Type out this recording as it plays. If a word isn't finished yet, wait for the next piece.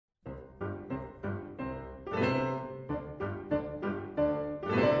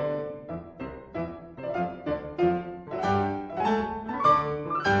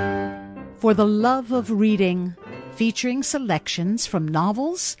For the Love of Reading, featuring selections from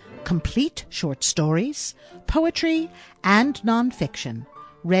novels, complete short stories, poetry, and nonfiction,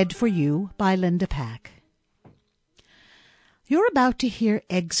 read for you by Linda Pack. You're about to hear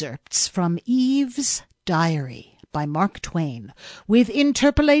excerpts from Eve's Diary by Mark Twain, with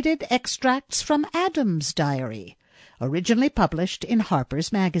interpolated extracts from Adam's Diary, originally published in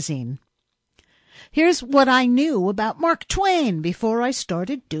Harper's Magazine. Here's what I knew about Mark Twain before I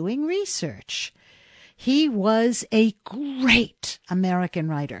started doing research. He was a great American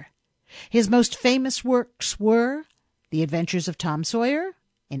writer. His most famous works were The Adventures of Tom Sawyer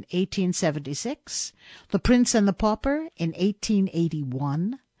in 1876, The Prince and the Pauper in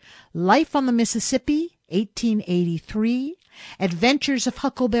 1881, Life on the Mississippi, 1883, Adventures of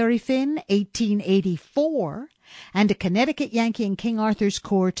Huckleberry Finn, 1884, and A Connecticut Yankee in King Arthur's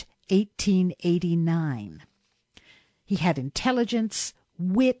Court, 1889. He had intelligence,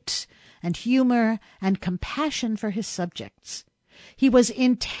 wit, and humor, and compassion for his subjects. He was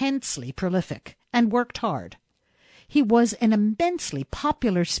intensely prolific and worked hard. He was an immensely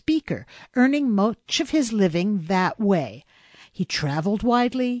popular speaker, earning much of his living that way. He traveled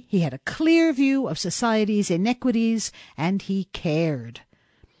widely, he had a clear view of society's inequities, and he cared.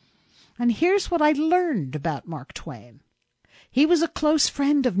 And here's what I learned about Mark Twain. He was a close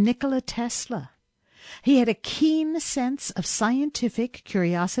friend of Nikola Tesla. He had a keen sense of scientific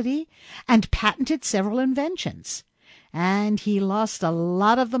curiosity and patented several inventions. And he lost a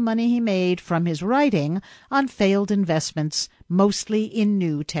lot of the money he made from his writing on failed investments, mostly in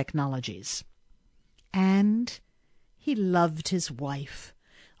new technologies. And he loved his wife,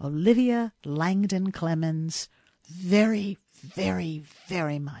 Olivia Langdon Clemens, very, very,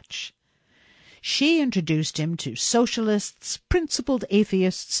 very much. She introduced him to socialists, principled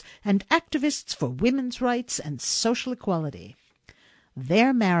atheists, and activists for women's rights and social equality.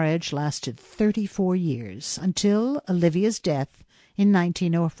 Their marriage lasted 34 years, until Olivia's death in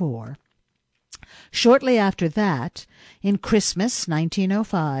 1904. Shortly after that, in Christmas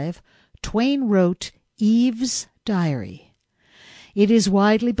 1905, Twain wrote Eve's Diary. It is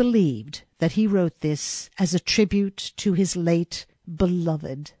widely believed that he wrote this as a tribute to his late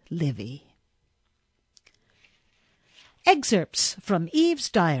beloved Livy. Excerpts from Eve's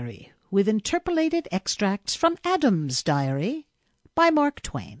Diary, with interpolated extracts from Adam's Diary, by Mark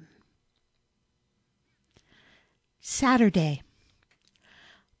Twain. Saturday.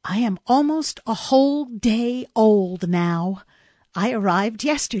 I am almost a whole day old now. I arrived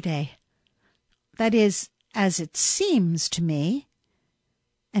yesterday. That is, as it seems to me.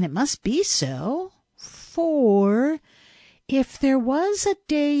 And it must be so, for if there was a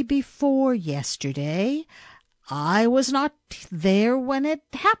day before yesterday, I was not there when it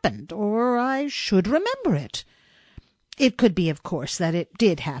happened, or I should remember it. It could be, of course, that it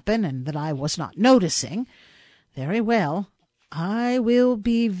did happen and that I was not noticing. Very well. I will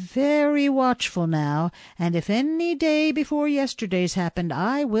be very watchful now, and if any day before yesterday's happened,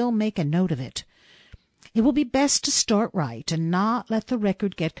 I will make a note of it. It will be best to start right and not let the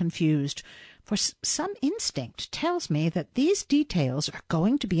record get confused, for some instinct tells me that these details are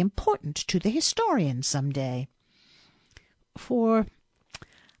going to be important to the historian some day. For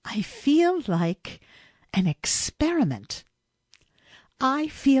I feel like an experiment. I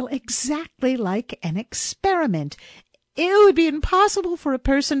feel exactly like an experiment. It would be impossible for a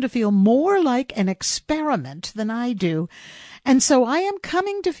person to feel more like an experiment than I do, and so I am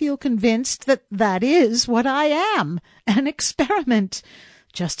coming to feel convinced that that is what I am, an experiment.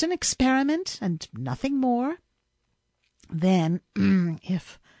 Just an experiment and nothing more. Then,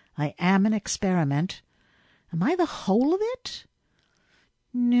 if I am an experiment, am I the whole of it?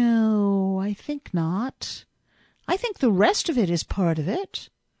 No, I think not. I think the rest of it is part of it.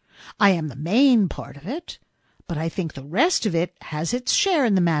 I am the main part of it, but I think the rest of it has its share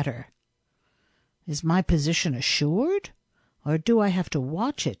in the matter. Is my position assured, or do I have to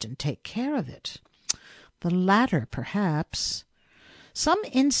watch it and take care of it? The latter, perhaps. Some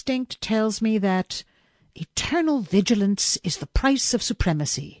instinct tells me that eternal vigilance is the price of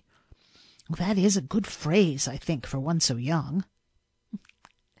supremacy. That is a good phrase, I think, for one so young.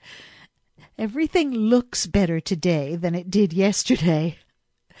 Everything looks better today than it did yesterday.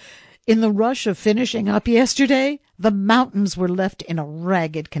 In the rush of finishing up yesterday, the mountains were left in a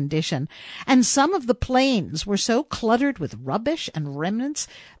ragged condition, and some of the plains were so cluttered with rubbish and remnants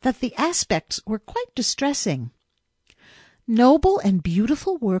that the aspects were quite distressing. Noble and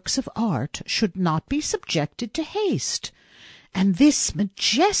beautiful works of art should not be subjected to haste, and this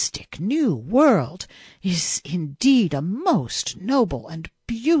majestic new world is indeed a most noble and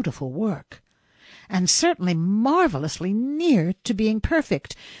beautiful work. and certainly marvelously near to being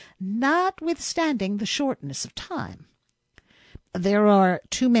perfect, notwithstanding the shortness of time. There are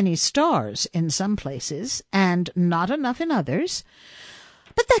too many stars in some places, and not enough in others,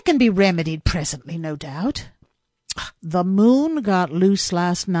 but that can be remedied presently, no doubt. The moon got loose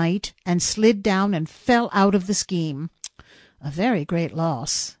last night and slid down and fell out of the scheme. A very great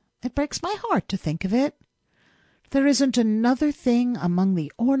loss. It breaks my heart to think of it. There isn't another thing among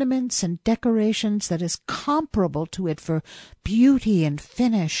the ornaments and decorations that is comparable to it for beauty and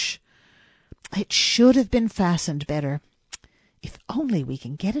finish. It should have been fastened better. If only we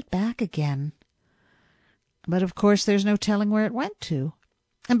can get it back again. But of course there's no telling where it went to.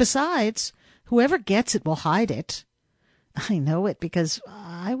 And besides, whoever gets it will hide it. I know it because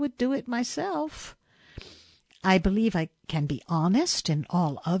I would do it myself. I believe I can be honest in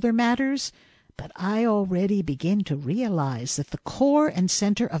all other matters, but I already begin to realize that the core and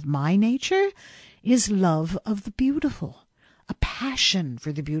center of my nature is love of the beautiful, a passion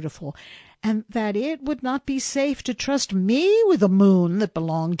for the beautiful, and that it would not be safe to trust me with a moon that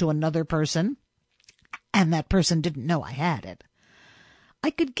belonged to another person, and that person didn't know I had it. I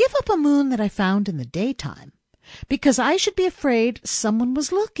could give up a moon that I found in the daytime, because I should be afraid someone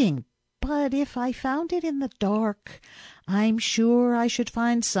was looking. But if I found it in the dark, I'm sure I should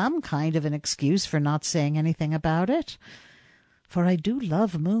find some kind of an excuse for not saying anything about it. For I do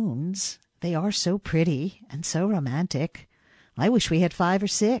love moons. They are so pretty and so romantic. I wish we had 5 or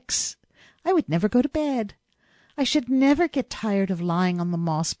 6. I would never go to bed. I should never get tired of lying on the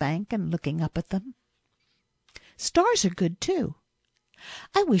moss bank and looking up at them. Stars are good, too.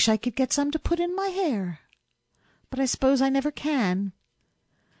 I wish I could get some to put in my hair. But I suppose I never can.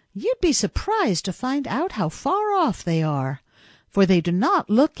 You'd be surprised to find out how far off they are, for they do not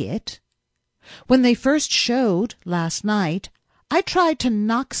look it. When they first showed last night, I tried to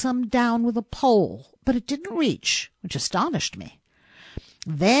knock some down with a pole, but it didn't reach, which astonished me.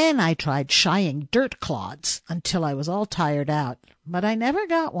 Then I tried shying dirt clods until I was all tired out, but I never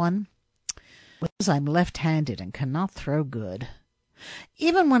got one, because I'm left-handed and cannot throw good.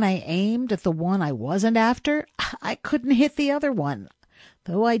 Even when I aimed at the one I wasn't after, I couldn't hit the other one,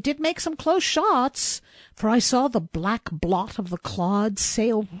 though I did make some close shots, for I saw the black blot of the clod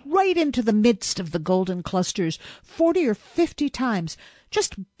sail right into the midst of the golden clusters 40 or 50 times,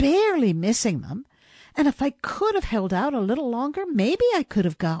 just barely missing them, and if I could have held out a little longer, maybe I could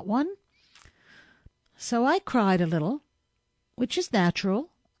have got one. So I cried a little, which is natural,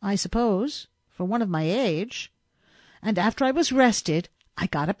 I suppose, for one of my age, and after I was rested, I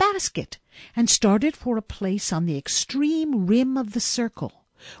got a basket and started for a place on the extreme rim of the circle,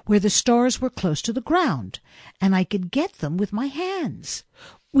 where the stars were close to the ground, and I could get them with my hands,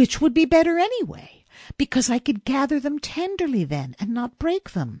 which would be better anyway, because I could gather them tenderly then and not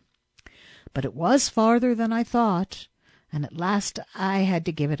break them. But it was farther than I thought, and at last I had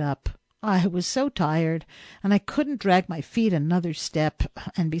to give it up. I was so tired, and I couldn't drag my feet another step,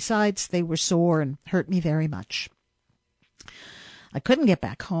 and besides they were sore and hurt me very much. I couldn't get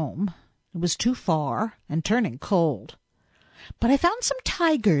back home. It was too far and turning cold. But I found some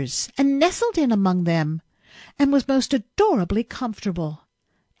tigers and nestled in among them, and was most adorably comfortable,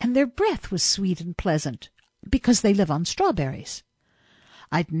 and their breath was sweet and pleasant, because they live on strawberries.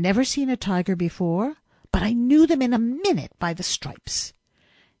 I'd never seen a tiger before, but I knew them in a minute by the stripes.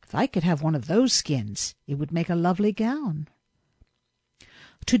 If I could have one of those skins, it would make a lovely gown.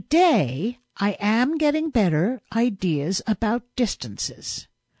 Today I am getting better ideas about distances.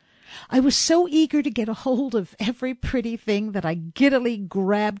 I was so eager to get a hold of every pretty thing that I giddily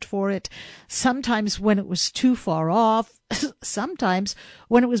grabbed for it, sometimes when it was too far off, sometimes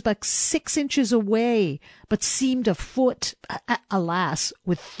when it was but 6 inches away, but seemed a foot, alas,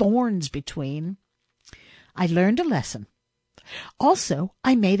 with thorns between. I learned a lesson. Also,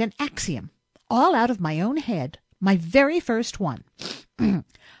 I made an axiom, all out of my own head, my very first one.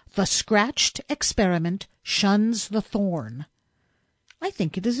 The scratched experiment shuns the thorn. I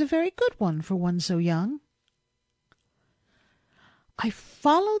think it is a very good one for one so young. I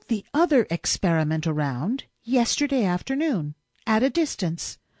followed the other experiment around yesterday afternoon, at a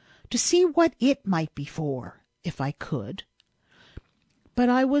distance, to see what it might be for, if I could. But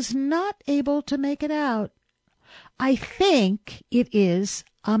I was not able to make it out. I think it is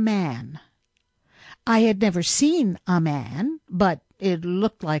a man. I had never seen a man, but it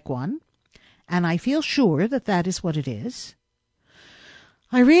looked like one, and I feel sure that that is what it is.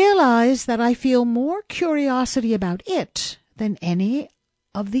 I realize that I feel more curiosity about it than any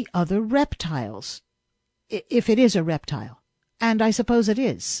of the other reptiles, if it is a reptile, and I suppose it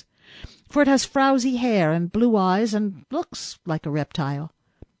is, for it has frowsy hair and blue eyes and looks like a reptile.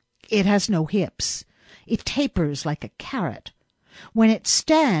 It has no hips. It tapers like a carrot. When it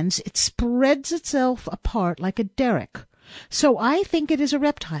stands, it spreads itself apart like a derrick. So I think it is a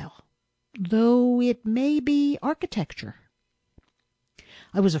reptile, though it may be architecture.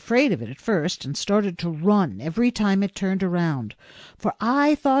 I was afraid of it at first and started to run every time it turned around, for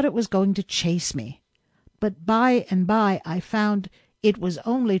I thought it was going to chase me. But by and by I found it was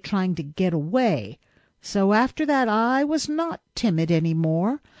only trying to get away, so after that I was not timid any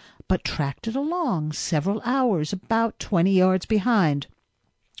more, but tracked it along several hours about 20 yards behind,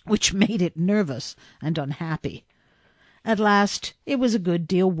 which made it nervous and unhappy. At last it was a good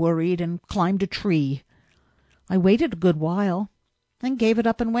deal worried and climbed a tree. I waited a good while, and gave it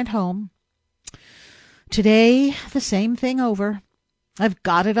up and went home. Today, the same thing over. I've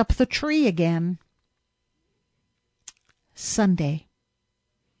got it up the tree again. Sunday.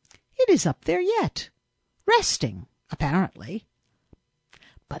 It is up there yet, resting, apparently.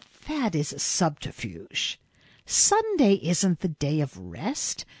 But that is a subterfuge. Sunday isn't the day of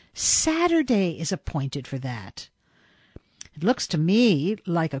rest. Saturday is appointed for that. It looks to me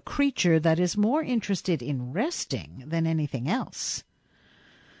like a creature that is more interested in resting than anything else.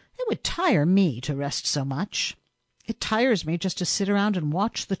 It would tire me to rest so much. It tires me just to sit around and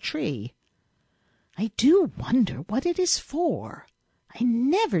watch the tree. I do wonder what it is for. I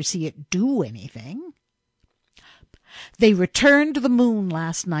never see it do anything. They returned the moon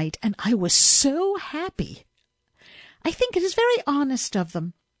last night, and I was so happy. I think it is very honest of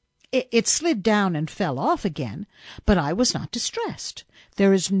them. It slid down and fell off again, but I was not distressed.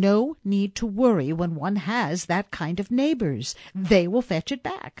 There is no need to worry when one has that kind of neighbors. They will fetch it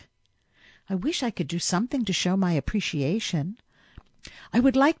back. I wish I could do something to show my appreciation. I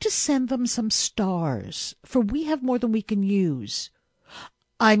would like to send them some stars, for we have more than we can use.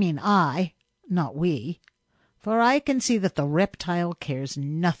 I mean I, not we, for I can see that the reptile cares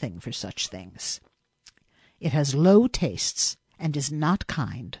nothing for such things. It has low tastes and is not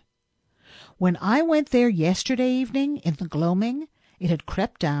kind. When I went there yesterday evening in the gloaming, it had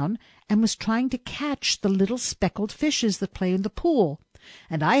crept down and was trying to catch the little speckled fishes that play in the pool,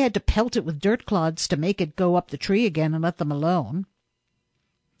 and I had to pelt it with dirt clods to make it go up the tree again and let them alone.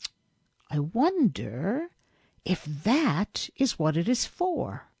 I wonder if that is what it is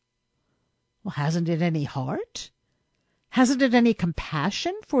for. Well, hasn't it any heart? Hasn't it any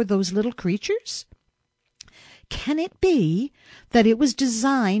compassion for those little creatures? Can it be that it was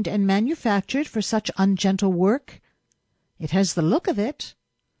designed and manufactured for such ungentle work? It has the look of it.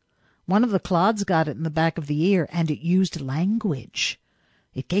 One of the clods got it in the back of the ear, and it used language.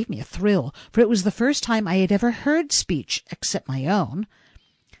 It gave me a thrill, for it was the first time I had ever heard speech except my own.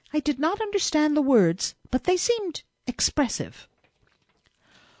 I did not understand the words, but they seemed expressive.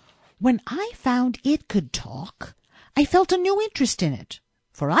 When I found it could talk, I felt a new interest in it,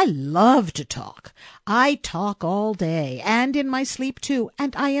 for I love to talk. I talk all day, and in my sleep too,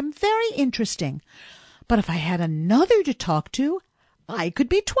 and I am very interesting. But if I had another to talk to, I could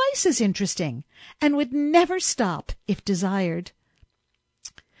be twice as interesting, and would never stop if desired.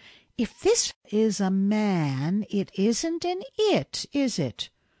 If this is a man, it isn't an it, is it?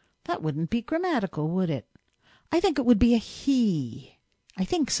 That wouldn't be grammatical, would it? I think it would be a he. I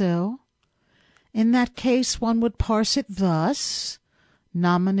think so. In that case, one would parse it thus: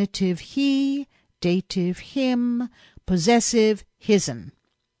 nominative he, dative him, possessive his'n.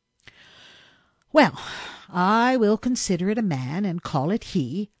 Well, I will consider it a man and call it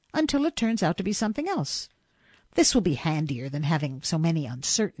he until it turns out to be something else. This will be handier than having so many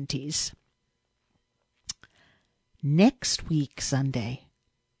uncertainties. Next week, Sunday.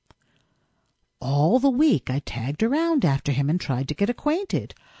 All the week I tagged around after him and tried to get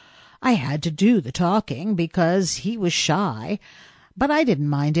acquainted. I had to do the talking because he was shy, but I didn't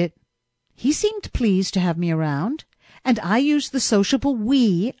mind it. He seemed pleased to have me around, and I used the sociable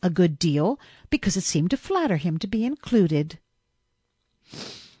we a good deal because it seemed to flatter him to be included.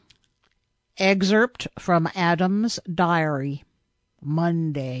 Excerpt from Adam's Diary,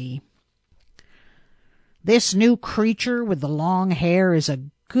 Monday. This new creature with the long hair is a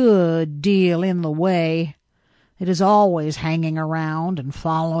good deal in the way. It is always hanging around and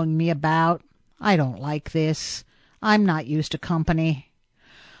following me about. I don't like this. I'm not used to company.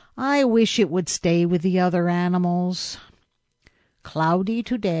 I wish it would stay with the other animals. Cloudy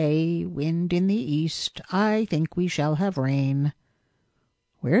today, wind in the east. I think we shall have rain.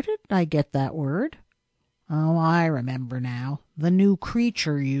 Where did I get that word? Oh, I remember now. The new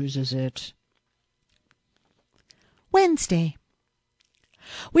creature uses it. Wednesday.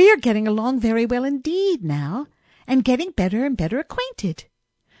 We are getting along very well indeed now, and getting better and better acquainted.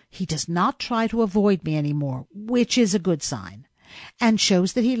 He does not try to avoid me any more, which is a good sign, and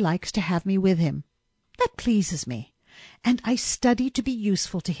shows that he likes to have me with him. That pleases me, and I study to be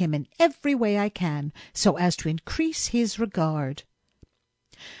useful to him in every way I can, so as to increase his regard.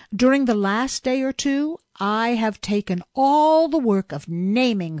 During the last day or two, I have taken all the work of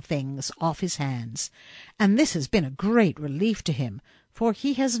naming things off his hands, and this has been a great relief to him, for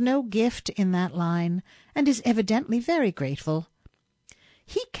he has no gift in that line, and is evidently very grateful.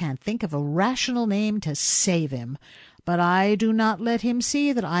 He can't think of a rational name to save him, but I do not let him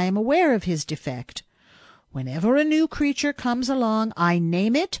see that I am aware of his defect. Whenever a new creature comes along, I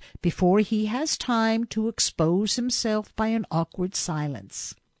name it before he has time to expose himself by an awkward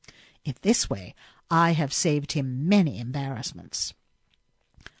silence. In this way, I have saved him many embarrassments.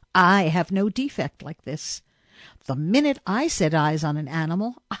 I have no defect like this. The minute I set eyes on an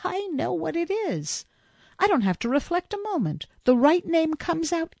animal, I know what it is. I don't have to reflect a moment. The right name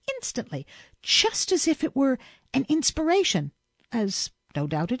comes out instantly, just as if it were an inspiration, as no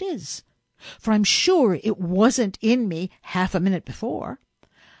doubt it is. For I'm sure it wasn't in me half a minute before.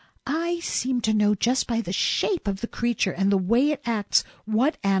 I seem to know just by the shape of the creature and the way it acts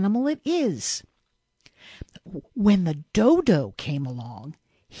what animal it is. When the dodo came along,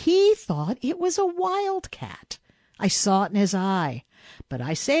 he thought it was a wildcat. I saw it in his eye, but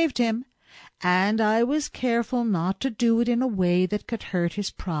I saved him, and I was careful not to do it in a way that could hurt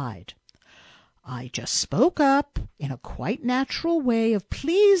his pride. I just spoke up in a quite natural way of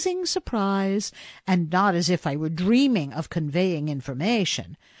pleasing surprise, and not as if I were dreaming of conveying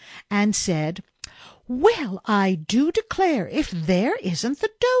information, and said, "Well, I do declare if there isn't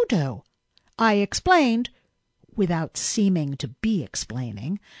the dodo." I explained, without seeming to be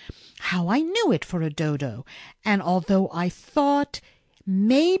explaining, how I knew it for a dodo, and although I thought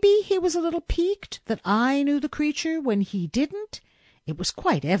maybe he was a little piqued that I knew the creature when he didn't, it was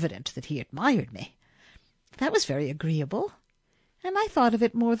quite evident that he admired me. That was very agreeable, and I thought of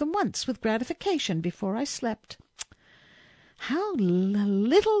it more than once with gratification before I slept. How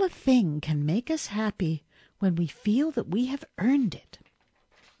little a thing can make us happy when we feel that we have earned it.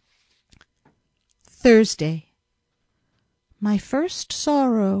 Thursday. My first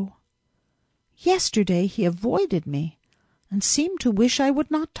sorrow. Yesterday he avoided me, and seemed to wish I would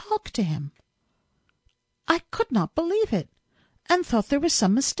not talk to him. I could not believe it, and thought there was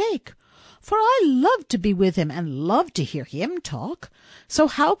some mistake, for I loved to be with him and loved to hear him talk, so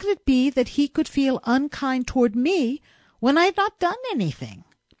how could it be that he could feel unkind toward me when I had not done anything?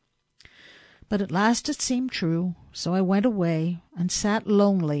 But at last it seemed true, so I went away and sat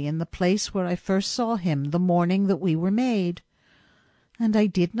lonely in the place where I first saw him the morning that we were made. And I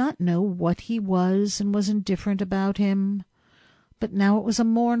did not know what he was and was indifferent about him. But now it was a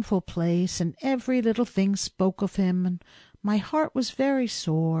mournful place, and every little thing spoke of him, and my heart was very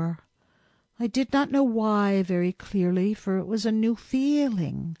sore. I did not know why very clearly, for it was a new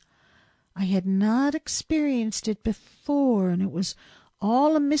feeling. I had not experienced it before, and it was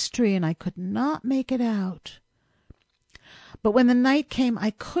all a mystery, and I could not make it out. But when the night came,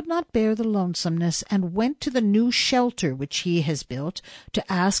 I could not bear the lonesomeness, and went to the new shelter which he has built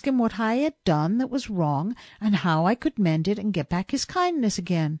to ask him what I had done that was wrong, and how I could mend it and get back his kindness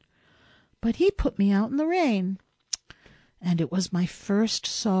again. But he put me out in the rain, and it was my first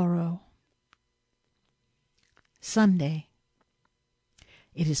sorrow. Sunday.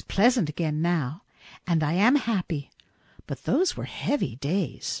 It is pleasant again now, and I am happy, but those were heavy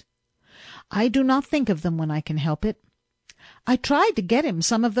days. I do not think of them when I can help it. I tried to get him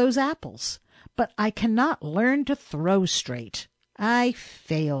some of those apples, but I cannot learn to throw straight. I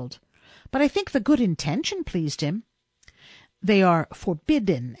failed, but I think the good intention pleased him. They are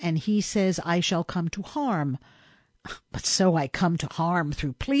forbidden, and he says I shall come to harm. But so I come to harm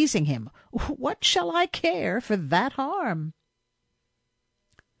through pleasing him. What shall I care for that harm?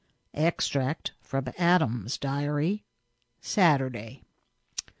 Extract from Adam's Diary, Saturday.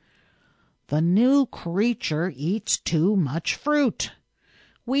 The new creature eats too much fruit.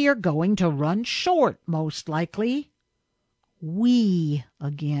 We are going to run short, most likely. We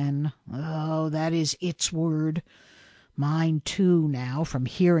again. Oh, that is its word. Mine too now, from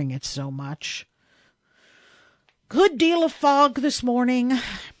hearing it so much. Good deal of fog this morning.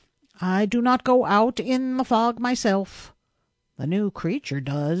 I do not go out in the fog myself. The new creature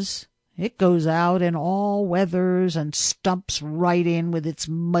does. It goes out in all weathers and stumps right in with its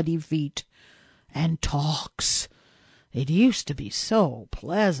muddy feet. And talks. It used to be so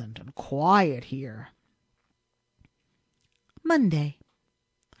pleasant and quiet here. Monday.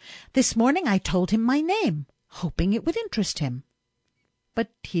 This morning I told him my name, hoping it would interest him.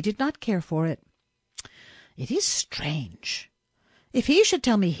 But he did not care for it. It is strange. If he should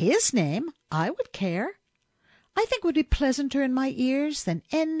tell me his name, I would care. I think would be pleasanter in my ears than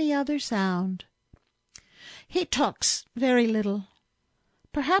any other sound. He talks very little.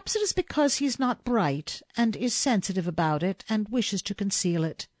 Perhaps it is because he is not bright, and is sensitive about it, and wishes to conceal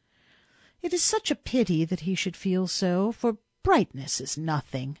it. It is such a pity that he should feel so, for brightness is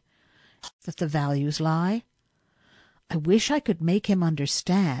nothing, that the values lie. I wish I could make him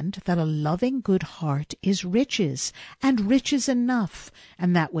understand that a loving good heart is riches, and riches enough,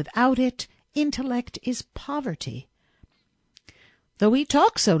 and that without it intellect is poverty. Though he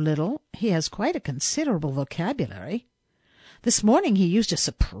talks so little, he has quite a considerable vocabulary. This morning he used a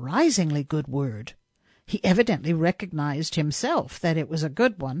surprisingly good word. He evidently recognized himself that it was a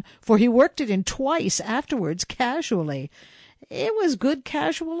good one, for he worked it in twice afterwards casually. It was good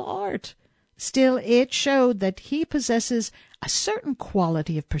casual art. Still, it showed that he possesses a certain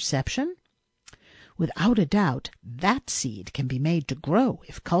quality of perception. Without a doubt, that seed can be made to grow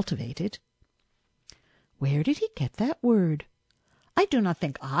if cultivated. Where did he get that word? I do not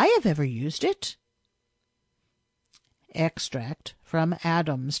think I have ever used it. Extract from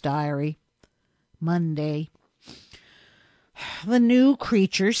Adam's diary. Monday. The new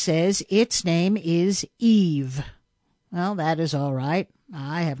creature says its name is Eve. Well, that is all right.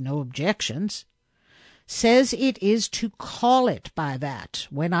 I have no objections. Says it is to call it by that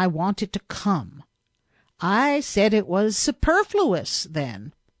when I want it to come. I said it was superfluous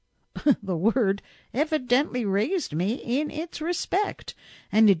then. The word evidently raised me in its respect,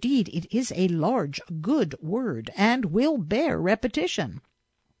 and indeed it is a large, good word, and will bear repetition.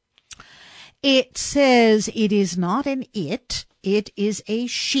 It says it is not an it is a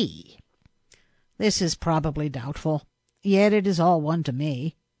she. This is probably doubtful, yet it is all one to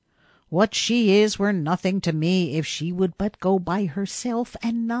me. What she is were nothing to me if she would but go by herself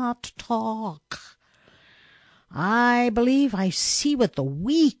and not talk. I believe I see what the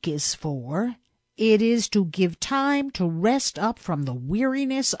week is for. It is to give time to rest up from the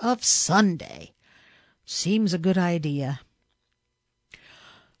weariness of Sunday. Seems a good idea.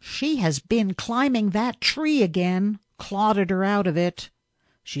 She has been climbing that tree again, clotted her out of it.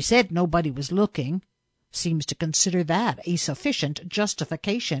 She said nobody was looking. Seems to consider that a sufficient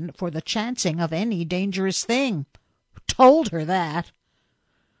justification for the chancing of any dangerous thing. Told her that.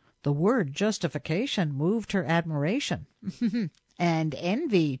 The word justification moved her admiration. And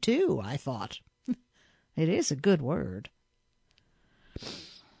envy, too, I thought. It is a good word.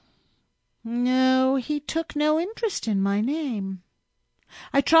 No, he took no interest in my name.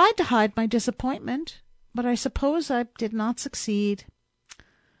 I tried to hide my disappointment, but I suppose I did not succeed.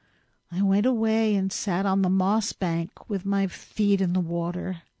 I went away and sat on the moss bank with my feet in the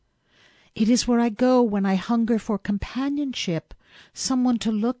water. It is where I go when I hunger for companionship, someone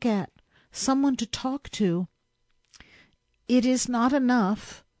to look at, someone to talk to. It is not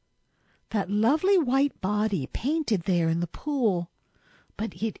enough. That lovely white body painted there in the pool,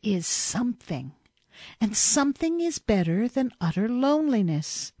 but it is something, and something is better than utter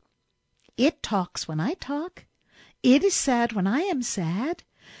loneliness. It talks when I talk. It is sad when I am sad.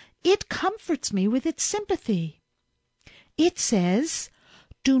 It comforts me with its sympathy. It says,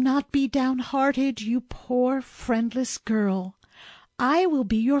 "Do not be downhearted, you poor friendless girl. I will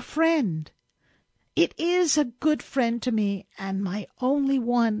be your friend." It is a good friend to me, and my only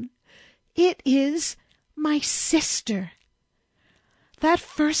one. It is my sister. That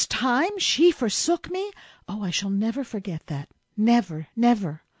first time she forsook me, I shall never forget that. Never,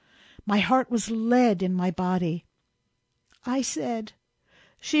 never. My heart was lead in my body. I said,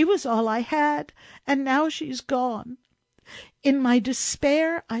 she was all I had, and now she's gone. In my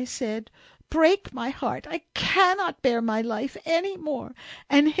despair, I said, break my heart. I cannot bear my life any more,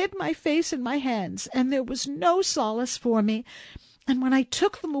 and hid my face in my hands, and there was no solace for me. And when I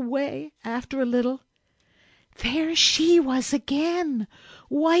took them away, after a little, there she was again,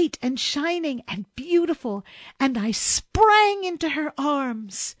 white and shining and beautiful, and I sprang into her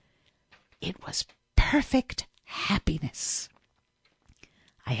arms. It was perfect happiness.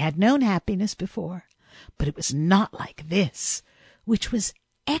 I had known happiness before, but it was not like this, which was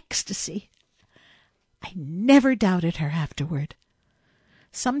ecstasy. I never doubted her afterward.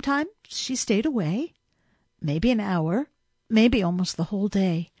 Sometimes she stayed away, maybe an hour, maybe almost the whole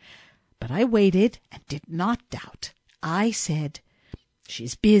day. But I waited and did not doubt. I said,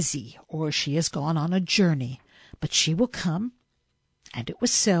 she's busy, or she has gone on a journey, but she will come. And it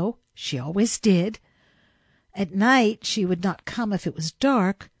was so. She always did. At night she would not come if it was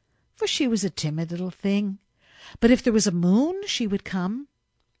dark, for she was a timid little thing. But if there was a moon, she would come.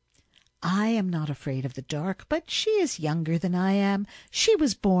 I am not afraid of the dark, but she is younger than I am. She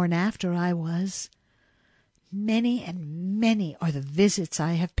was born after I was. Many and many are the visits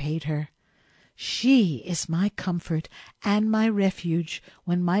I have paid her. She is my comfort and my refuge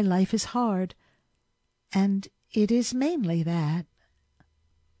when my life is hard, and it is mainly that.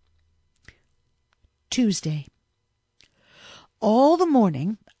 Tuesday. All the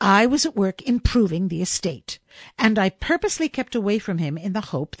morning I was at work improving the estate, and I purposely kept away from him in the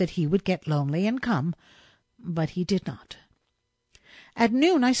hope that he would get lonely and come, but he did not. At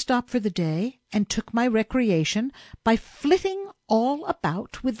noon I stopped for the day and took my recreation by flitting all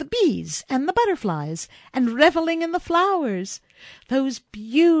about with the bees and the butterflies and reveling in the flowers, those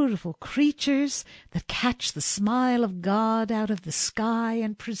beautiful creatures that catch the smile of God out of the sky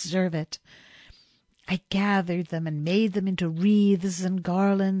and preserve it. I gathered them and made them into wreaths and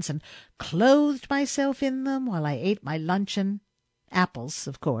garlands and clothed myself in them while I ate my luncheon, apples,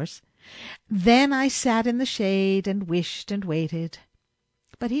 of course. Then I sat in the shade and wished and waited.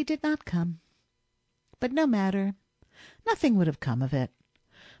 But he did not come. But no matter. Nothing would have come of it,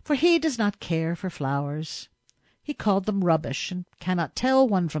 for he does not care for flowers. He called them rubbish, and cannot tell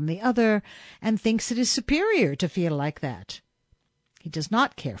one from the other, and thinks it is superior to feel like that. He does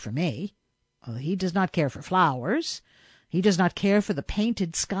not care for me. He does not care for flowers. He does not care for the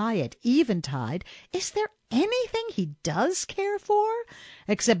painted sky at eventide. Is there anything he does care for,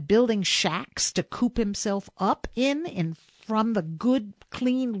 except building shacks to coop himself up in from the good,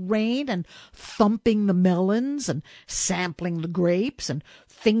 clean rain, and thumping the melons, and sampling the grapes, and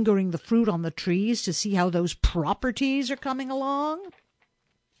fingering the fruit on the trees to see how those properties are coming along?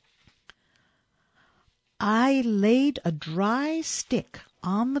 I laid a dry stick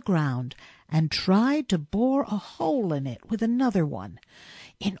on the ground and tried to bore a hole in it with another one,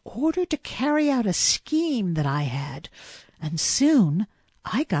 in order to carry out a scheme that I had, and soon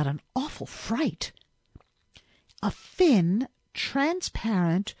I got an awful fright. A thin,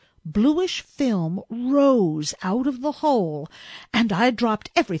 transparent, bluish film rose out of the hole, and I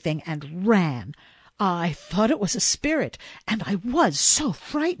dropped everything and ran. I thought it was a spirit, and I was so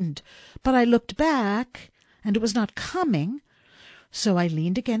frightened, but I looked back, and it was not coming, so I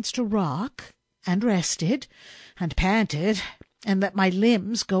leaned against a rock, and rested, and panted, and let my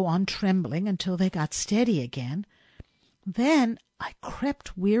limbs go on trembling until they got steady again. Then I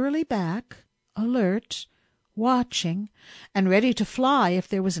crept wearily back, alert, watching, and ready to fly if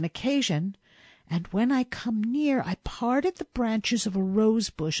there was an occasion, and when I come near I parted the branches of a rose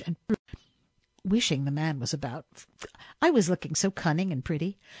bush and wishing the man was about. I was looking so cunning and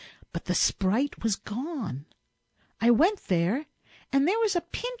pretty, but the sprite was gone. I went there, and there was a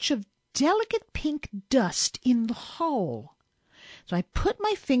pinch of delicate pink dust in the hole. So I put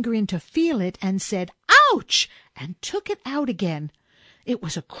my finger in to feel it and said, "Ouch!" and took it out again. It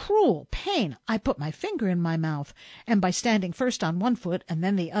was a cruel pain. I put my finger in my mouth, and by standing first on one foot and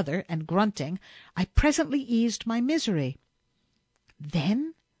then the other, and grunting, I presently eased my misery.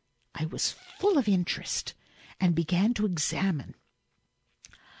 Then I was full of interest, and began to examine.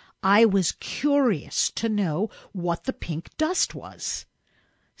 I was curious to know what the pink dust was.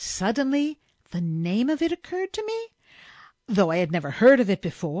 Suddenly the name of it occurred to me, though I had never heard of it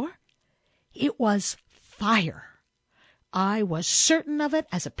before. It was fire. I was certain of it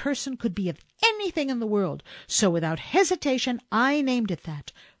as a person could be of anything in the world, so without hesitation I named it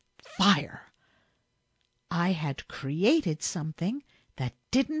that, fire. I had created something that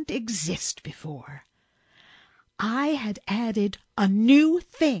didn't exist before. I had added a new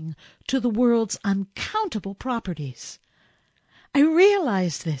thing to the world's uncountable properties. I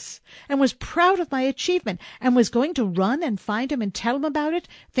realized this, and was proud of my achievement, and was going to run and find him and tell him about it,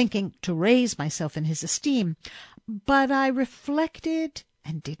 thinking to raise myself in his esteem. But I reflected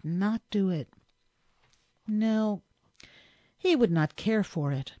and did not do it. No, he would not care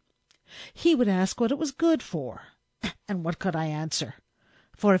for it. He would ask what it was good for. And what could I answer?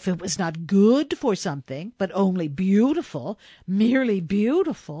 For if it was not good for something, but only beautiful, merely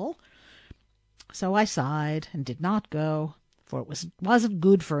beautiful. So I sighed and did not go, for it wasn't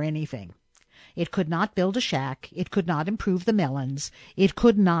good for anything. It could not build a shack. It could not improve the melons. It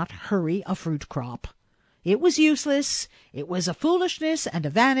could not hurry a fruit crop. It was useless. It was a foolishness and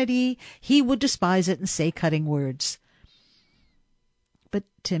a vanity. He would despise it and say cutting words. But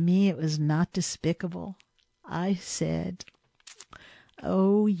to me it was not despicable. I said,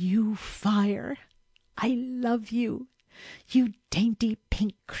 "Oh, you fire, I love you, you dainty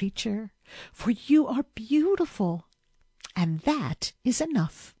pink creature, for you are beautiful, and that is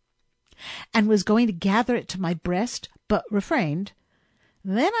enough," and was going to gather it to my breast, but refrained.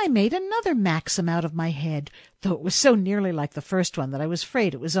 Then I made another maxim out of my head, though it was so nearly like the first one that I was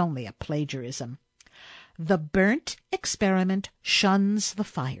afraid it was only a plagiarism. The burnt experiment shuns the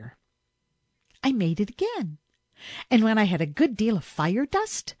fire. I made it again, And when I had a good deal of fire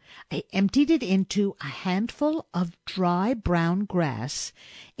dust, I emptied it into a handful of dry brown grass,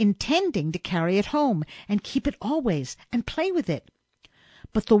 intending to carry it home and keep it always and play with it.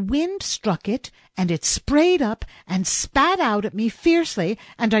 But the wind struck it, and it sprayed up and spat out at me fiercely,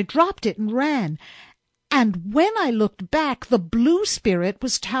 and I dropped it and ran. And when I looked back, the blue spirit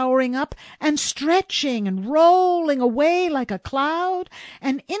was towering up and stretching and rolling away like a cloud,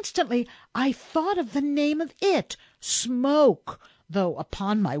 and instantly I thought of the name of it, Smoke, though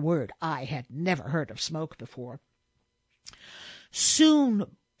upon my word I had never heard of smoke before. Soon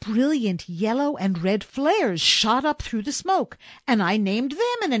brilliant yellow and red flares shot up through the smoke, and I named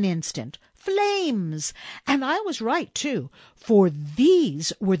them in an instant. Flames! And I was right, too, for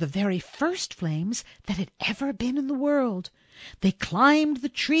these were the very first flames that had ever been in the world. They climbed the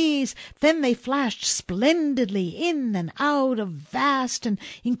trees, then they flashed splendidly in and out of vast and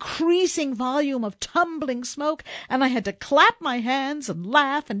increasing volume of tumbling smoke, and I had to clap my hands and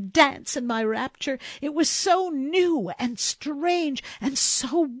laugh and dance in my rapture. It was so new and strange and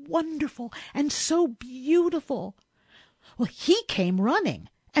so wonderful and so beautiful. Well, he came running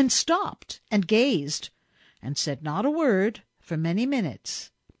and stopped and gazed and said not a word for many minutes.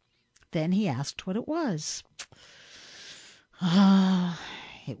 Then he asked what it was.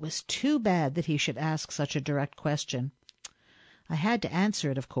 It was too bad that he should ask such a direct question. I had to answer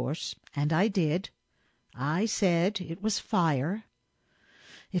it, of course, and I did. I said it was fire.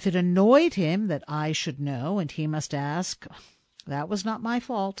 If it annoyed him that I should know and he must ask, that was not my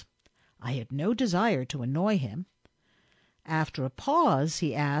fault. I had no desire to annoy him. After a pause,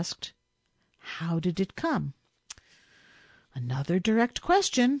 he asked, "How did it come?" Another direct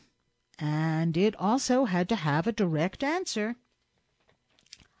question, and it also had to have a direct answer.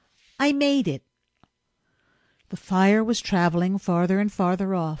 "I made it." The fire was traveling farther and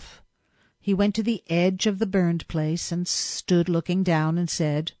farther off. He went to the edge of the burned place and stood looking down and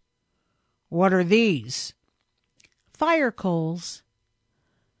said, "What are these?" "Fire coals."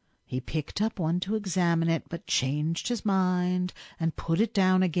 He picked up one to examine it, but changed his mind and put it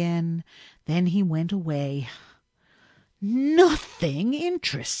down again. Then he went away. Nothing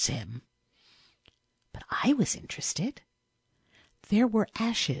interests him. But I was interested. There were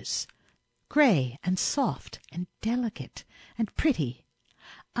ashes, gray and soft and delicate and pretty.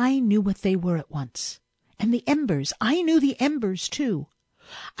 I knew what they were at once. And the embers, I knew the embers too.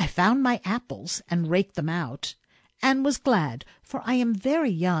 I found my apples and raked them out, and was glad, for I am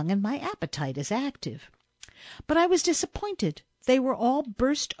very young and my appetite is active. But I was disappointed. They were all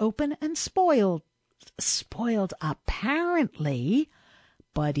burst open and spoiled. Spoiled apparently,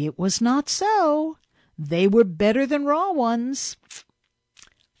 but it was not so. They were better than raw ones.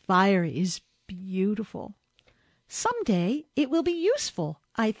 Fire is beautiful. Some day it will be useful,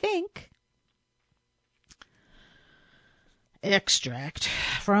 I think. Extract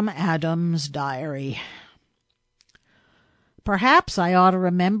from Adam's diary. Perhaps I ought to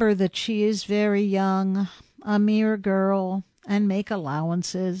remember that she is very young, a mere girl, and make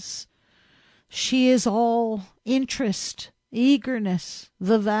allowances. She is all interest, eagerness,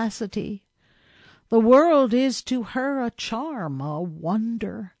 vivacity. The world is to her a charm, a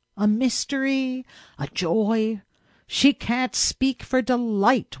wonder, a mystery, a joy. She can't speak for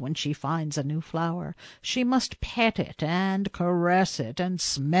delight when she finds a new flower. She must pet it and caress it and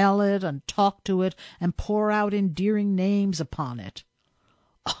smell it and talk to it and pour out endearing names upon it.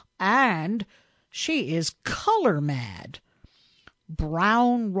 And she is color mad.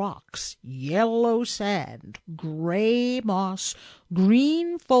 Brown rocks, yellow sand, gray moss,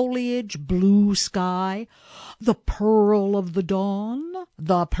 green foliage, blue sky, the pearl of the dawn,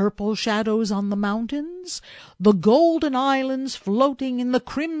 the purple shadows on the mountains, the golden islands floating in the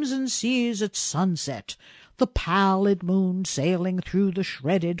crimson seas at sunset, the pallid moon sailing through the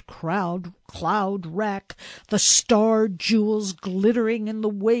shredded cloud wreck, the starred jewels glittering in the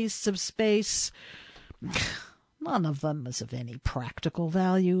wastes of space. None of them is of any practical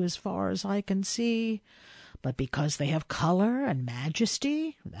value as far as I can see, but because they have color and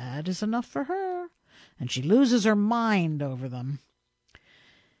majesty, that is enough for her, and she loses her mind over them.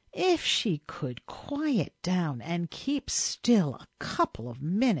 If she could quiet down and keep still a couple of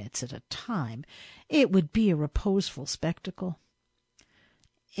minutes at a time, it would be a reposeful spectacle.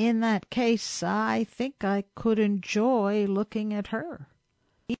 In that case, I think I could enjoy looking at her.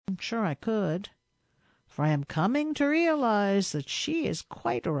 I'm sure I could. For I am coming to realize that she is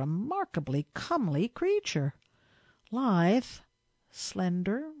quite a remarkably comely creature, lithe,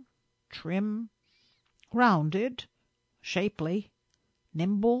 slender, trim, rounded, shapely,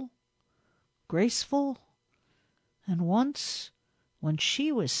 nimble, graceful, and once when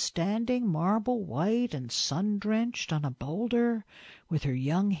she was standing marble white and sun-drenched on a boulder, with her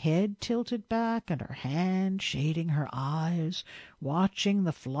young head tilted back and her hand shading her eyes, watching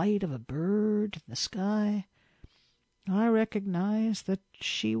the flight of a bird in the sky, I recognized that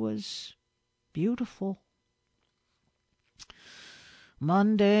she was beautiful.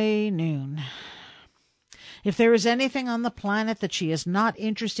 Monday noon. If there is anything on the planet that she is not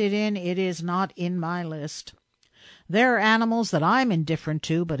interested in, it is not in my list. There are animals that I'm indifferent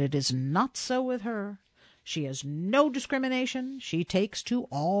to, but it is not so with her. She has no discrimination. She takes to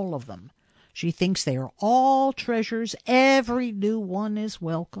all of them. She thinks they are all treasures. Every new one is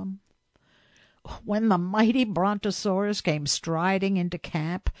welcome. When the mighty Brontosaurus came striding into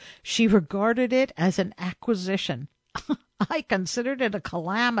camp, she regarded it as an acquisition. I considered it a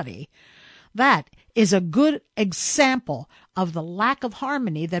calamity. That is a good example of the lack of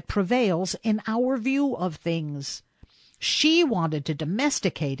harmony that prevails in our view of things. She wanted to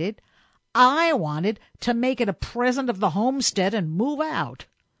domesticate it. I wanted to make it a present of the homestead and move out.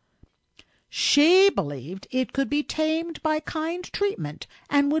 She believed it could be tamed by kind treatment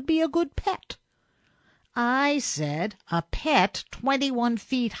and would be a good pet. I said a pet 21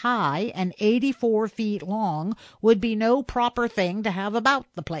 feet high and 84 feet long would be no proper thing to have about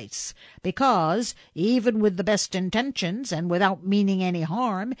the place, because, even with the best intentions and without meaning any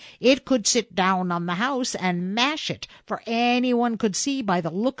harm, it could sit down on the house and mash it, for anyone could see by the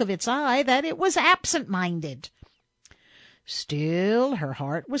look of its eye that it was absent-minded. Still, her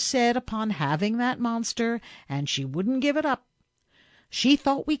heart was set upon having that monster, and she wouldn't give it up. She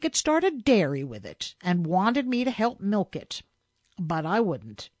thought we could start a dairy with it, and wanted me to help milk it. But I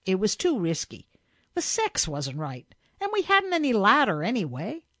wouldn't. It was too risky. The sex wasn't right, and we hadn't any ladder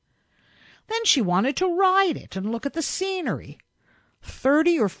anyway. Then she wanted to ride it and look at the scenery.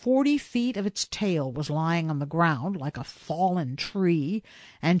 30 or 40 feet of its tail was lying on the ground like a fallen tree,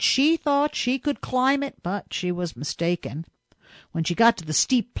 and she thought she could climb it, but she was mistaken. When she got to the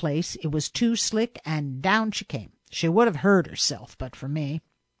steep place, it was too slick, and down she came. She would have hurt herself but for me.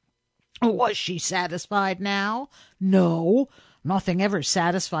 Was she satisfied now? No, nothing ever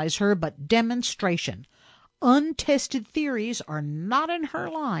satisfies her but demonstration. Untested theories are not in her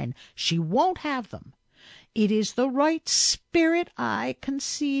line. She won't have them. It is the right spirit, I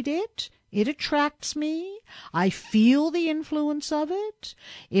concede it. It attracts me. I feel the influence of it.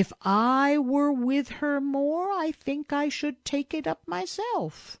 If I were with her more, I think I should take it up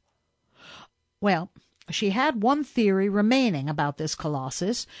myself. Well, she had one theory remaining about this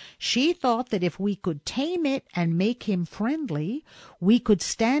colossus. She thought that if we could tame it and make him friendly, we could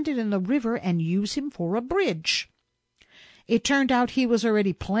stand it in the river and use him for a bridge. It turned out he was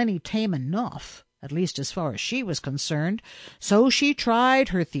already plenty tame enough, at least as far as she was concerned, so she tried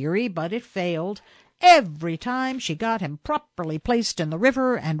her theory, but it failed. Every time she got him properly placed in the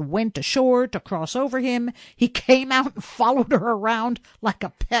river and went ashore to cross over him, he came out and followed her around like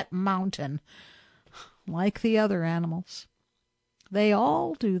a pet mountain. Like the other animals. They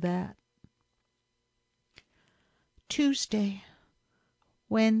all do that. Tuesday,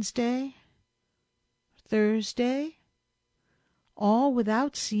 Wednesday, Thursday, all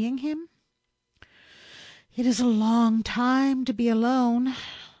without seeing him. It is a long time to be alone.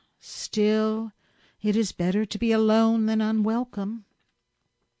 Still, it is better to be alone than unwelcome.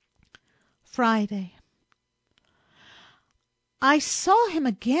 Friday. I saw him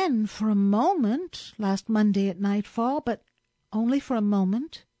again for a moment last Monday at nightfall, but only for a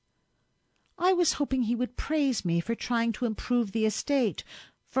moment. I was hoping he would praise me for trying to improve the estate,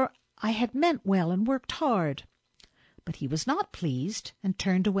 for I had meant well and worked hard. But he was not pleased, and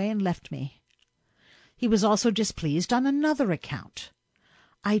turned away and left me. He was also displeased on another account.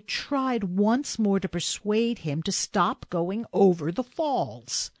 I tried once more to persuade him to stop going over the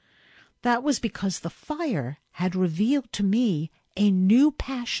falls. That was because the fire had revealed to me a new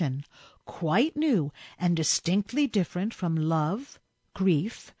passion, quite new and distinctly different from love,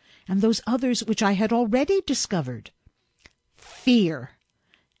 grief, and those others which I had already discovered. Fear,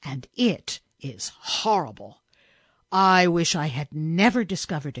 and it is horrible. I wish I had never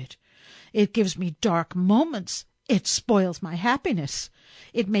discovered it. It gives me dark moments. It spoils my happiness.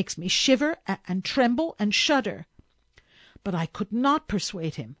 It makes me shiver and tremble and shudder. But I could not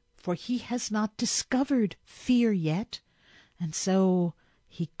persuade him, for he has not discovered fear yet, and so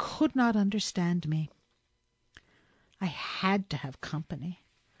he could not understand me. I had to have company.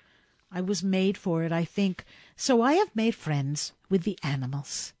 I was made for it, I think, so I have made friends with the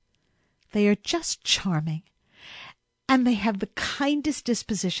animals. They are just charming, and they have the kindest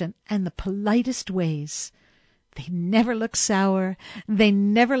disposition and the politest ways. They never look sour. They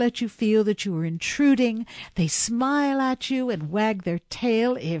never let you feel that you are intruding. They smile at you and wag their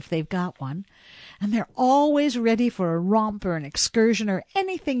tail if they've got one. And they're always ready for a romp or an excursion or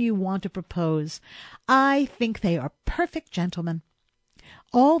anything you want to propose. I think they are perfect gentlemen.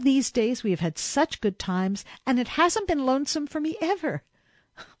 All these days we have had such good times, and it hasn't been lonesome for me ever.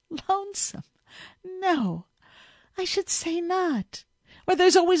 Lonesome? No, I should say not. Or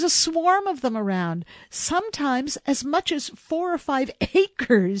there's always a swarm of them around, sometimes as much as 4 or 5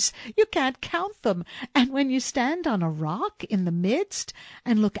 acres. You can't count them. And when you stand on a rock in the midst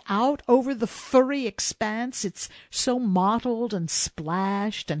and look out over the furry expanse, it's so mottled and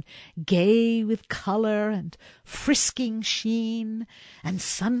splashed and gay with color and frisking sheen and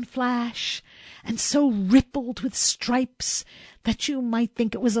sunflash, and so rippled with stripes that you might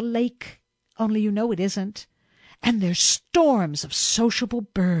think it was a lake, only you know it isn't. And there's storms of sociable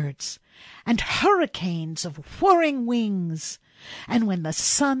birds, and hurricanes of whirring wings. And when the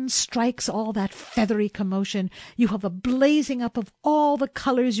sun strikes all that feathery commotion, you have a blazing up of all the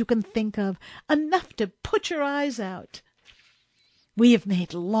colors you can think of, enough to put your eyes out. We have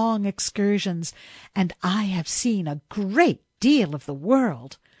made long excursions, and I have seen a great deal of the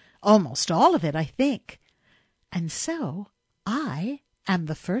world, almost all of it, I think. And so I am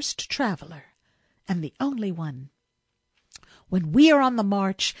the first traveler, and the only one. When we are on the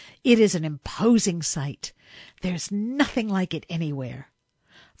march, it is an imposing sight. There's nothing like it anywhere.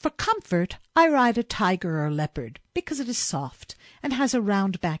 For comfort, I ride a tiger or leopard, because it is soft and has a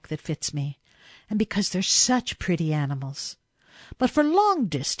round back that fits me, and because they're such pretty animals. But for long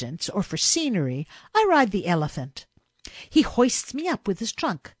distance, or for scenery, I ride the elephant. He hoists me up with his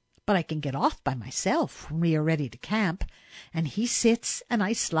trunk, but I can get off by myself when we are ready to camp, and he sits and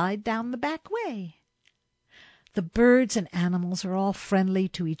I slide down the back way. The birds and animals are all friendly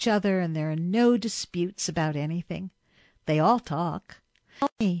to each other, and there are no disputes about anything. They all talk.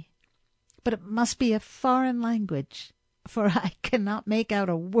 But it must be a foreign language, for I cannot make out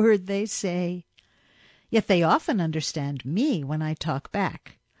a word they say. Yet they often understand me when I talk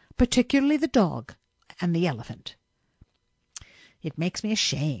back, particularly the dog and the elephant. It makes me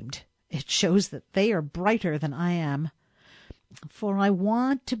ashamed. It shows that they are brighter than I am, for I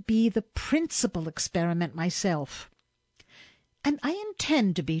want to be the principal experiment myself. And I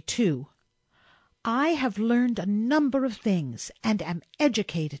intend to be, too. I have learned a number of things and am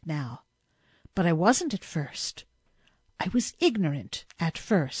educated now. But I wasn't at first. I was ignorant at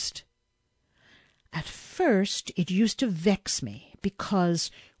first. At first it used to vex me, because,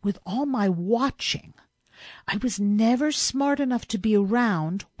 with all my watching, I was never smart enough to be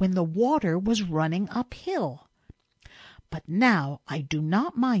around when the water was running uphill. But now I do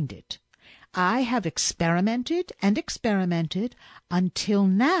not mind it. I have experimented and experimented until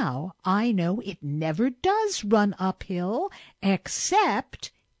now I know it never does run uphill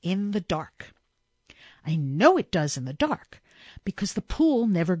except in the dark. I know it does in the dark because the pool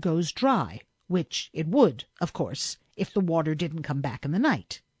never goes dry, which it would, of course, if the water didn't come back in the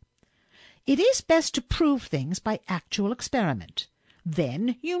night. It is best to prove things by actual experiment.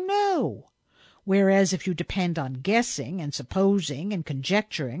 Then you know. Whereas if you depend on guessing and supposing and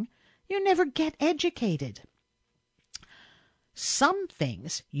conjecturing, you never get educated. Some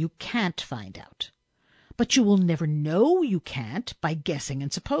things you can't find out, but you will never know you can't by guessing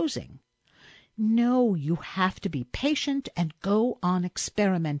and supposing. No, you have to be patient and go on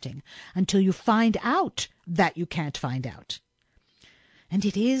experimenting until you find out that you can't find out. And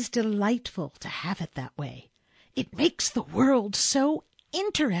it is delightful to have it that way. It makes the world so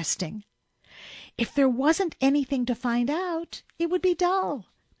interesting. If there wasn't anything to find out, it would be dull.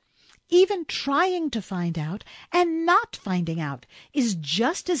 Even trying to find out and not finding out is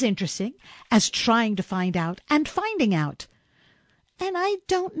just as interesting as trying to find out and finding out. And I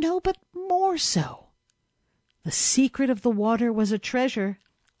don't know but more so. The secret of the water was a treasure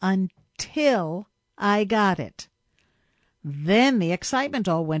until I got it. Then the excitement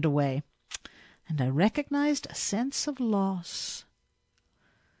all went away, and I recognized a sense of loss.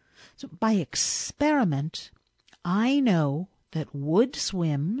 So by experiment, I know that wood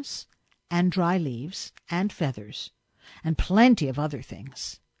swims, and dry leaves, and feathers, and plenty of other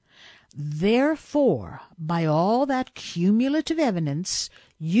things. Therefore, by all that cumulative evidence,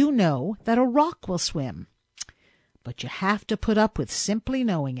 you know that a rock will swim. But you have to put up with simply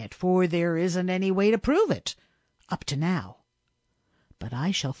knowing it, for there isn't any way to prove it, up to now. But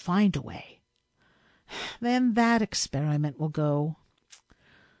I shall find a way. Then that experiment will go.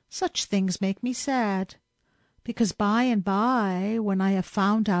 Such things make me sad, because by and by, when I have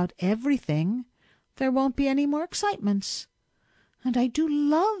found out everything, there won't be any more excitements. And I do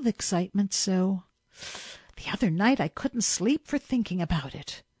love excitement so. The other night I couldn't sleep for thinking about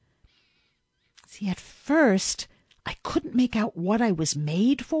it. See, at first I couldn't make out what I was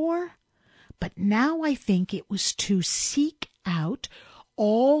made for, but now I think it was to seek out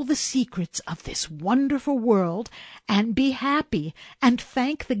all the secrets of this wonderful world and be happy and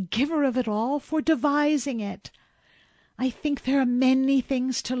thank the giver of it all for devising it. I think there are many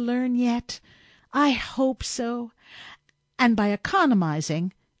things to learn yet. I hope so. And by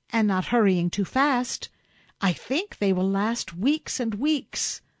economizing and not hurrying too fast, I think they will last weeks and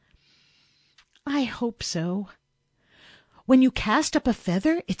weeks. I hope so. When you cast up a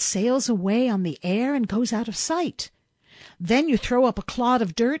feather, it sails away on the air and goes out of sight. Then you throw up a clod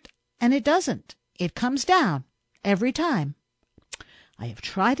of dirt, and it doesn't. It comes down every time. I have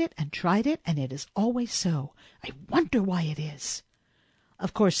tried it, and it is always so. I wonder why it is.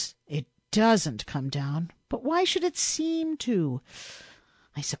 Of course, it doesn't come down, but why should it seem to?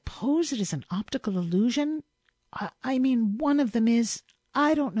 I suppose it is an optical illusion. I mean, one of them is.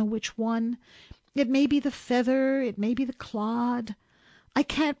 I don't know which one. It may be the feather, it may be the clod. I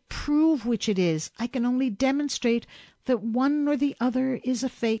can't prove which it is. I can only demonstrate that one or the other is a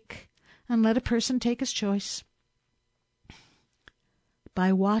fake, and let a person take his choice.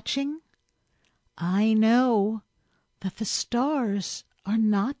 By watching, I know that the stars are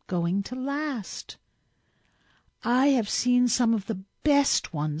not going to last. I have seen some of the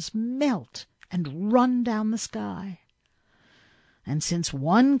best ones melt and run down the sky. And since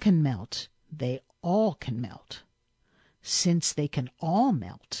one can melt, they all can melt. Since they can all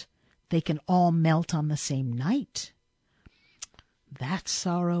melt on the same night. That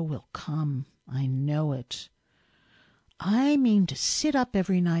sorrow will come, I know it. I mean to sit up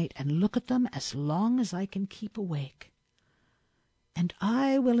every night and look at them as long as I can keep awake. And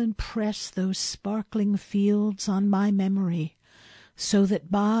I will impress those sparkling fields on my memory, so that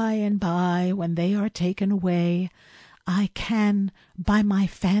by and by, when they are taken away, I can, by my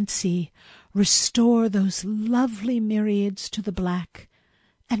fancy, restore those lovely myriads to the black,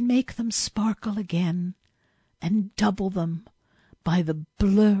 and make them sparkle again, and double them by the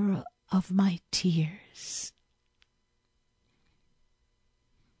blur of my tears.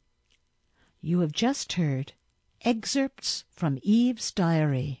 You have just heard excerpts from Eve's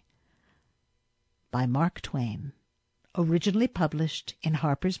Diary by Mark Twain, originally published in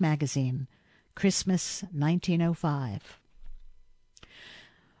Harper's Magazine, Christmas 1905.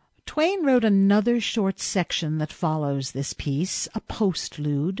 Twain wrote another short section that follows this piece, a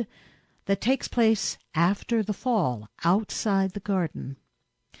postlude, that takes place after the fall, outside the garden.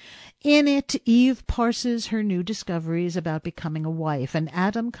 In it, Eve parses her new discoveries about becoming a wife, and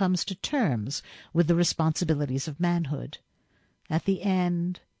Adam comes to terms with the responsibilities of manhood. At the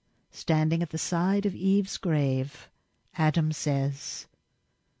end, standing at the side of Eve's grave, Adam says,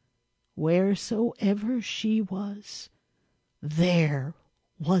 "Wheresoever she was, there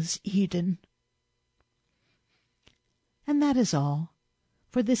was Eden." And that is all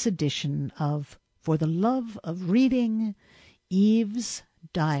for this edition of For the Love of Reading, Eve's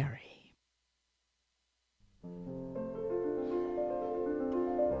Diary.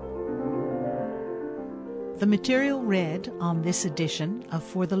 The material read on this edition of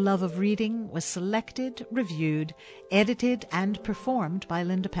For the Love of Reading was selected, reviewed, edited, and performed by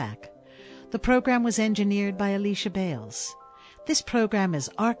Linda Pack. The program was engineered by Alicia Bales. This program is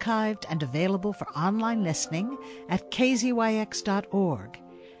archived and available for online listening at kzyx.org.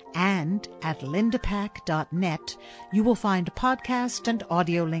 And at lindapack.net, you will find podcast and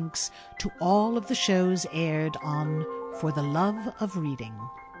audio links to all of the shows aired on For the Love of Reading.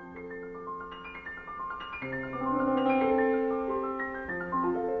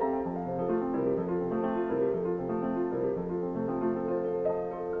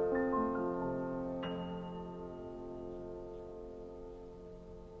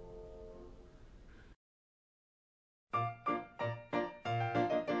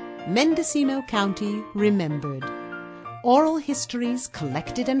 Mendocino County Remembered. Oral histories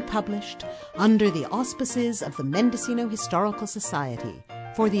collected and published under the auspices of the Mendocino Historical Society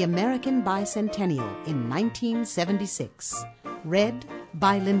for the American Bicentennial in 1976. Read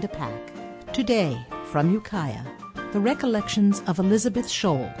by Linda Pack. Today, from Ukiah, the recollections of Elizabeth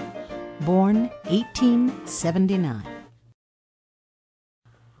Scholl, born 1879.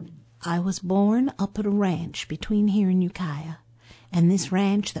 I was born up at a ranch between here and Ukiah. And this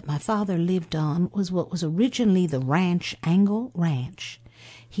ranch that my father lived on was what was originally the Ranch Angle Ranch.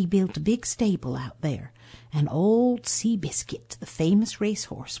 He built a big stable out there, and old Seabiscuit, the famous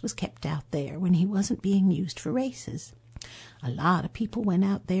racehorse, was kept out there when he wasn't being used for races. A lot of people went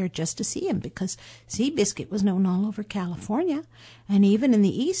out there just to see him because Seabiscuit was known all over California, and even in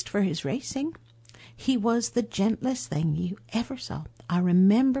the East for his racing. He was the gentlest thing you ever saw. I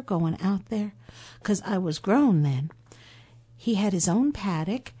remember going out there, 'cause I was grown then. He had his own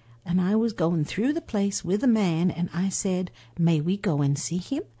paddock, and I was going through the place with a man, and I said, "May we go and see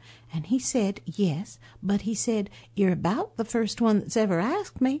him?" And he said, "Yes," but he said, "You're about the first one that's ever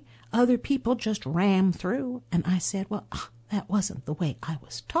asked me. Other people just ram through." And I said, "Well, that wasn't the way I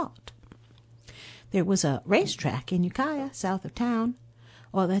was taught." There was a racetrack in Ukiah, south of town.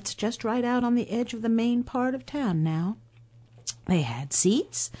 Well, that's just right out on the edge of the main part of town now. They had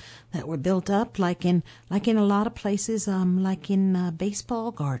seats that were built up like in a lot of places, like in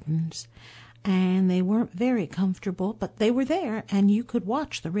baseball gardens. And they weren't very comfortable, but they were there, and you could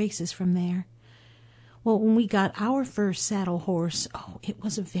watch the races from there. Well, when we got our first saddle horse, it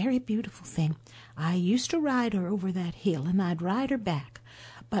was a very beautiful thing. I used to ride her over that hill, and I'd ride her back,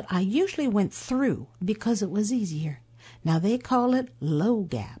 but I usually went through because it was easier. Now they call it Low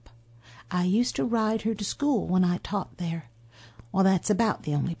Gap. I used to ride her to school when I taught there. Well, that's about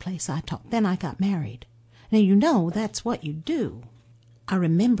the only place I taught. Then I got married. Now, you know, that's what you do. I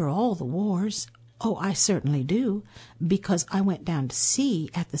remember all the wars. Oh, I certainly do, because I went down to sea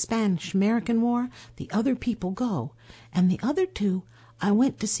at the Spanish-American War. The other people go, and the other two, I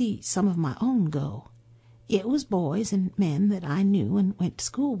went to see some of my own go. It was boys and men that I knew and went to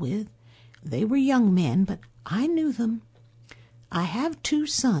school with. They were young men, but I knew them. I have 2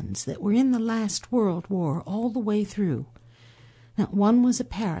 sons that were in the last World War all the way through. Now, one was a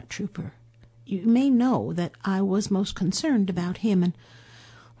paratrooper. You may know that I was most concerned about him and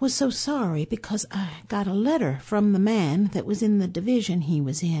was so sorry because I got a letter from the man that was in the division he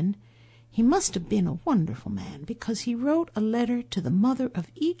was in. He must have been a wonderful man because he wrote a letter to the mother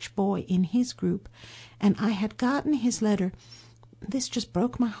of each boy in his group, and I had gotten his letter. This just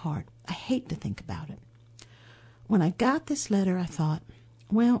broke my heart. I hate to think about it. When I got this letter, I thought,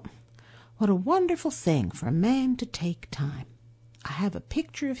 well, what a wonderful thing for a man to take time. I have a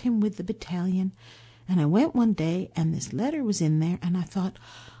picture of him with the battalion, and I went one day, and this letter was in there, and I thought,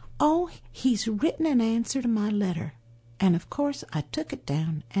 oh, he's written an answer to my letter. And, of course, I took it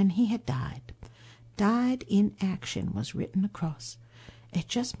down, and he had died. Died in action was written across. It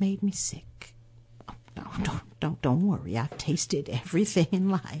just made me sick. Oh, no, don't worry. I've tasted everything in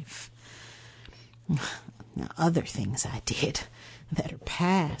life. Now, other things I did that are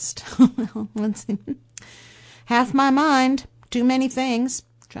past. Half my mind. Too many things,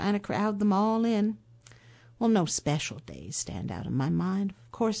 trying to crowd them all in. Well, no special days stand out in my mind.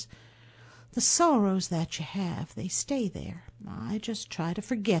 Of course, the sorrows that you have, they stay there. I just try to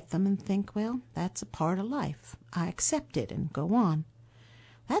forget them and think, well, that's a part of life. I accept it and go on.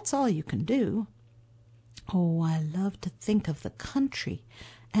 That's all you can do. Oh, I love to think of the country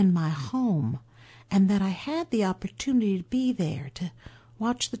and my home, and that I had the opportunity to be there, to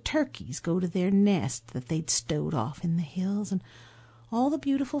watch the turkeys go to their nest that they'd stowed off in the hills, and all the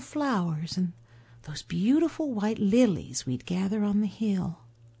beautiful flowers, and those beautiful white lilies we'd gather on the hill.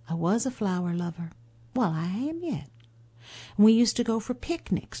 I was a flower lover. Well, I am yet. And we used to go for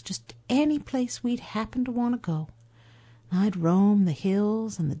picnics, just any place we'd happen to want to go. I'd roam the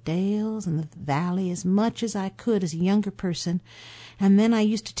hills and the dales and the valley as much as I could as a younger person, and then I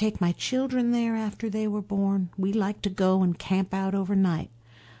used to take my children there after they were born. We liked to go and camp out overnight.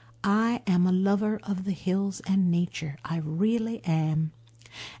 I am a lover of the hills and nature. I really am.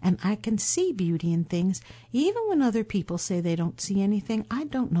 And I can see beauty in things, even when other people say they don't see anything. I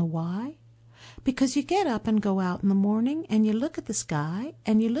don't know why. Because you get up and go out in the morning, and you look at the sky,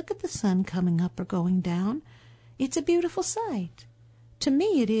 and you look at the sun coming up or going down. It's a beautiful sight. To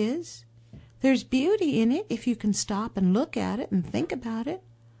me it is. There's beauty in it if you can stop and look at it and think about it.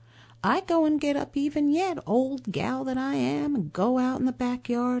 I go and get up even yet, old gal that I am, and go out in the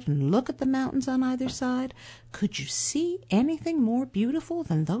backyard and look at the mountains on either side. Could you see anything more beautiful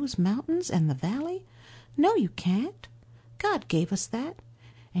than those mountains and the valley? No, you can't. God gave us that,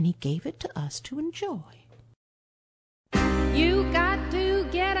 and He gave it to us to enjoy. You got to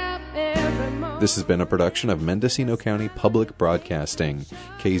get up every morning. This has been a production of Mendocino County Public Broadcasting.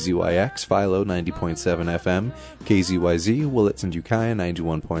 KZYX, Philo 90.7 FM, KZYZ, Willits and Ukiah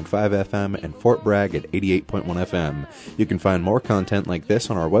 91.5 FM, and Fort Bragg at 88.1 FM. You can find more content like this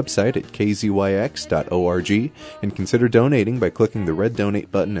on our website at kzyx.org, and consider donating by clicking the red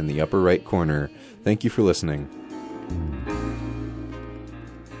donate button in the upper right corner. Thank you for listening.